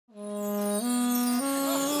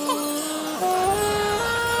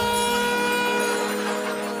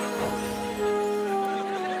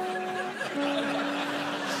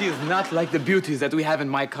She is not like the beauties that we have in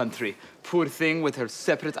my country. Poor thing with her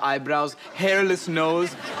separate eyebrows, hairless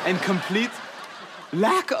nose, and complete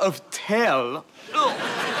lack of tail.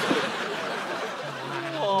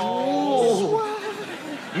 Oh.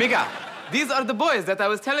 Mika, these are the boys that I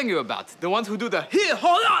was telling you about. The ones who do the here,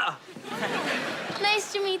 hola!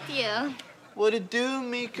 Nice to meet you. What it do,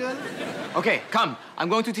 Mika? Okay, come. I'm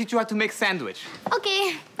going to teach you how to make sandwich.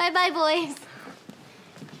 Okay, bye-bye, boys.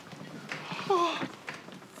 Oh,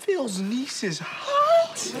 Phil's niece is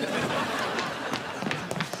hot.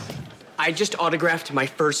 I just autographed my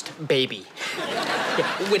first baby. Yeah,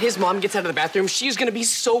 when his mom gets out of the bathroom, she's gonna be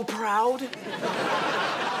so proud.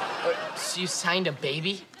 So you signed a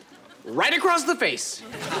baby? Right across the face.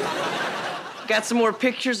 Got some more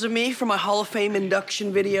pictures of me for my Hall of Fame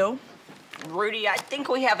induction video. Rudy, I think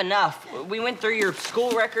we have enough. We went through your school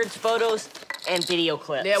records, photos, and video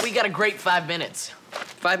clips. Yeah, we got a great 5 minutes.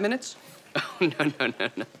 5 minutes? Oh, no.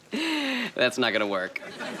 That's not gonna work.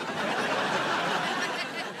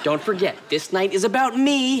 Don't forget, this night is about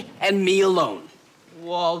me and me alone.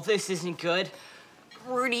 Whoa, this isn't good.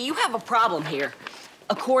 Rudy, you have a problem here.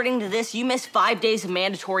 According to this, you missed 5 days of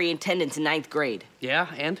mandatory attendance in 9th grade. Yeah,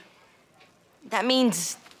 and? That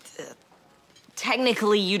means,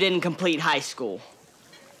 technically, you didn't complete high school.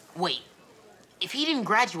 Wait, if he didn't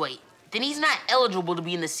graduate, then he's not eligible to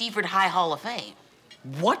be in the Seaford High Hall of Fame.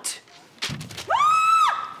 What?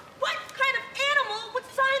 Ah! What kind of animal would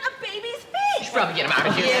sign a baby's face? You should probably get him out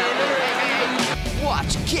of here.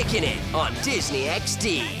 Watch Kickin' It on Disney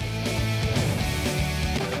XD.